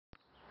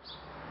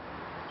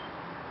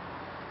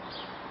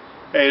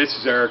Hey, this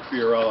is Eric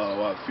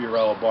Fiorillo,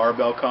 Fiorillo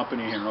Barbell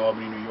Company here in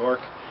Albany, New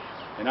York.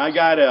 And I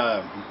got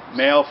a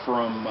mail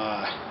from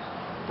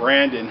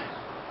Brandon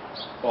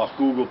off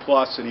Google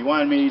Plus, and he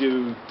wanted me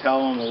to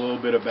tell him a little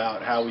bit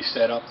about how we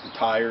set up the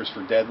tires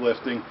for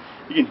deadlifting.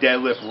 You can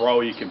deadlift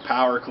row, you can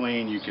power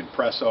clean, you can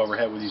press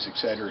overhead with these,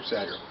 etc.,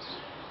 etc.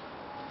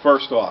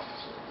 First off,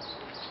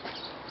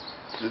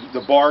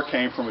 the bar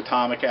came from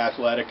Atomic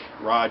Athletic,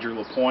 Roger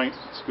LaPointe.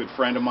 It's a good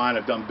friend of mine.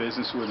 I've done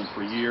business with him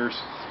for years.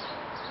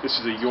 This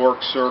is a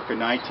York circa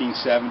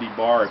 1970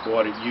 bar. I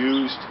bought it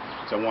used.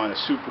 So I want a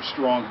super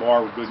strong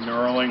bar with good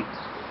knurling.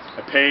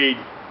 I paid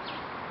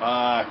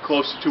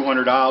close to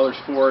 $200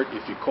 for it.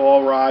 If you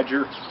call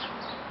Roger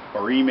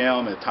or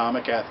email him at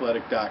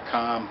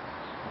atomicathletic.com,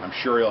 I'm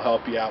sure he'll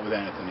help you out with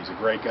anything. He's a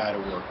great guy to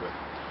work with.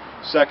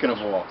 Second of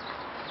all,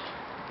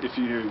 if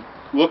you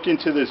look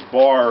into this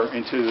bar,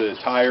 into the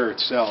tire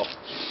itself,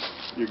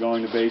 you're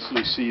going to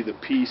basically see the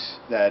piece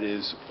that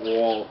is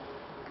all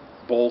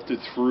bolted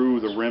through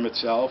the rim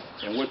itself.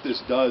 And what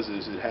this does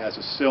is it has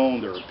a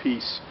cylinder, a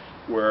piece,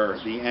 where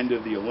the end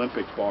of the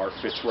Olympic bar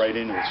fits right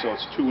into it. So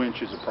it's 2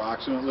 inches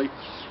approximately.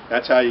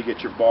 That's how you get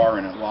your bar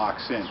and it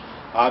locks in.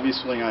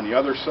 Obviously on the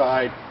other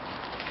side,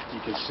 you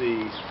can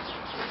see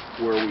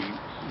where we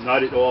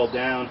nut it all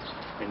down,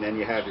 and then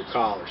you have your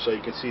collar. So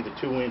you can see the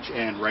 2-inch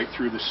end right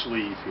through the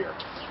sleeve here.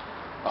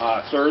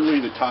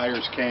 Thirdly, the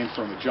tires came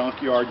from a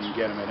junkyard. You can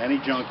get them at any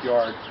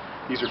junkyard.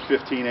 These are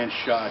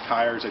 15-inch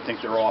tires. I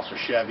think they're off a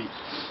Chevy.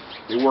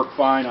 They work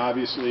fine.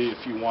 Obviously,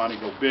 if you want to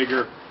go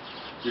bigger,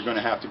 you're going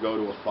to have to go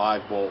to a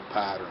 5-bolt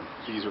pattern.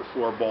 These are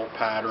 4-bolt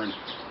pattern.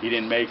 He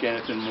didn't make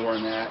anything more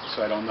than that,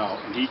 so I don't know.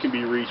 And he can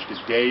be reached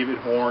at David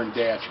Horn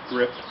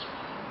Grip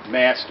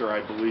Master,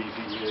 I believe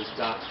he is,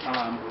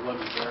 .com. Well, let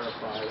me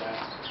verify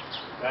that.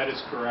 That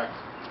is correct.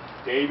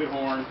 David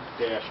Horn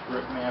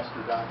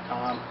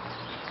Gripmaster.com.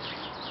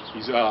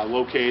 He's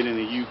located in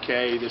the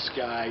UK. This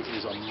guy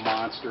is a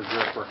monster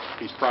gripper.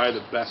 He's probably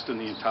the best in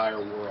the entire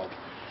world.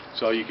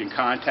 So you can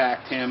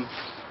contact him.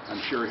 I'm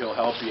sure he'll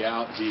help you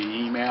out via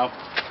email.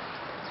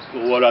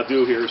 But what I'll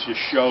do here is just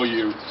show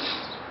you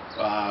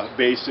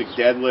basic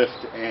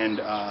deadlift and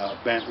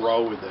bent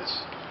row with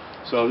this.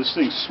 So this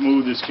thing's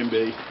smooth as can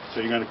be. So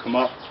you're going to come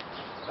up.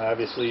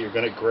 Obviously you're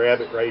going to grab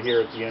it right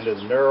here at the end of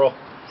the knurl.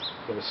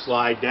 You're going to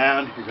slide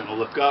down. You're going to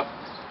look up,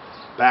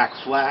 back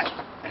flat,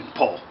 and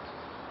pull.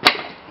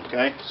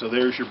 Okay, so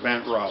there's your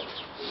bent row.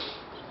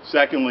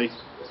 Secondly,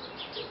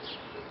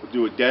 we'll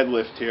do a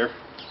deadlift here.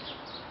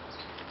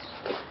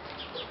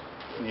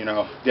 You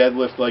know,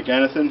 deadlift like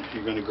anything,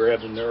 you're going to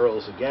grab the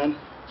knurls again.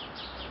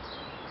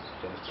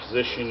 You're going to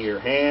position your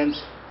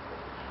hands.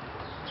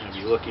 You're going to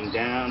be looking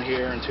down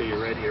here until you're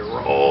ready to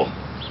roll.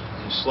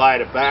 And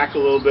slide it back a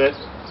little bit.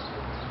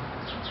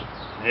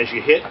 And as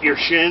you hit your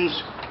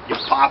shins, you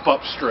pop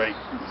up straight.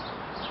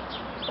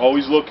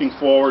 Always looking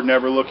forward,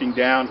 never looking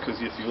down,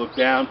 because if you look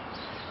down,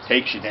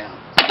 takes you down.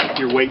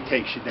 Your weight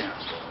takes you down.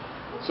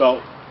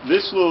 So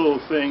this little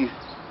thing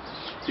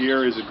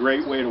here is a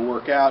great way to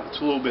work out. It's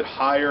a little bit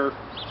higher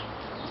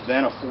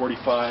than a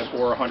 45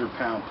 or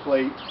 100-pound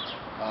plate.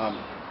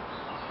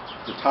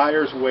 The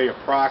tires weigh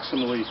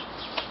approximately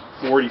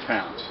 40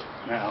 pounds.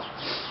 Now,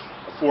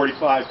 a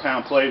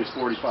 45-pound plate is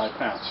 45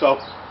 pounds. So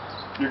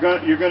you're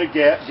going to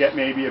get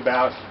maybe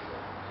about,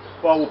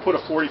 well, we'll put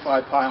a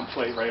 45-pound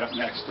plate right up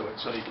next to it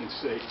so you can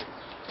see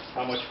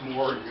how much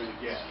more you're going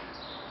to get.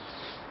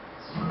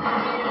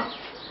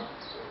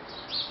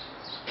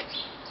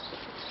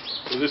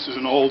 So this is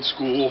an old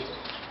school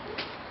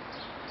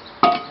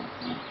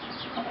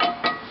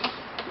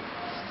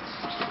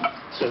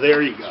so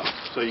there you go.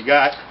 So you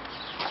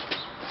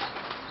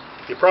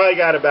probably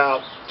got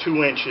about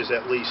 2 inches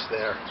at least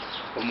there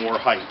or more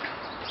height.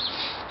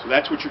 So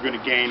that's what you're going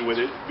to gain with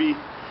it. If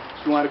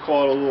you want to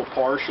call it a little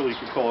partial, you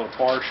can call it a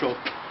partial,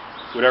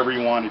 whatever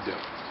you want to do.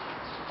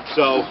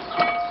 So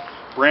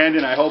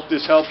Brandon, I hope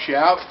this helps you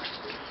out.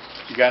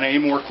 If you got any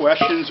more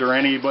questions or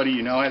anybody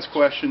you know has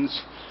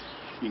questions,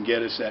 you can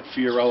get us at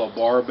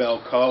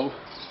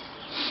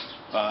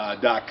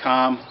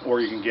FiorilloBarbellCo.com, or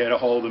you can get a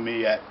hold of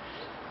me at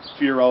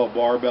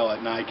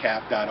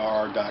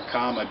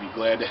FiorilloBarbell@NICAP.RR.com. I'd be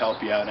glad to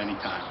help you out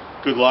anytime.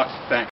 Good luck. Thanks.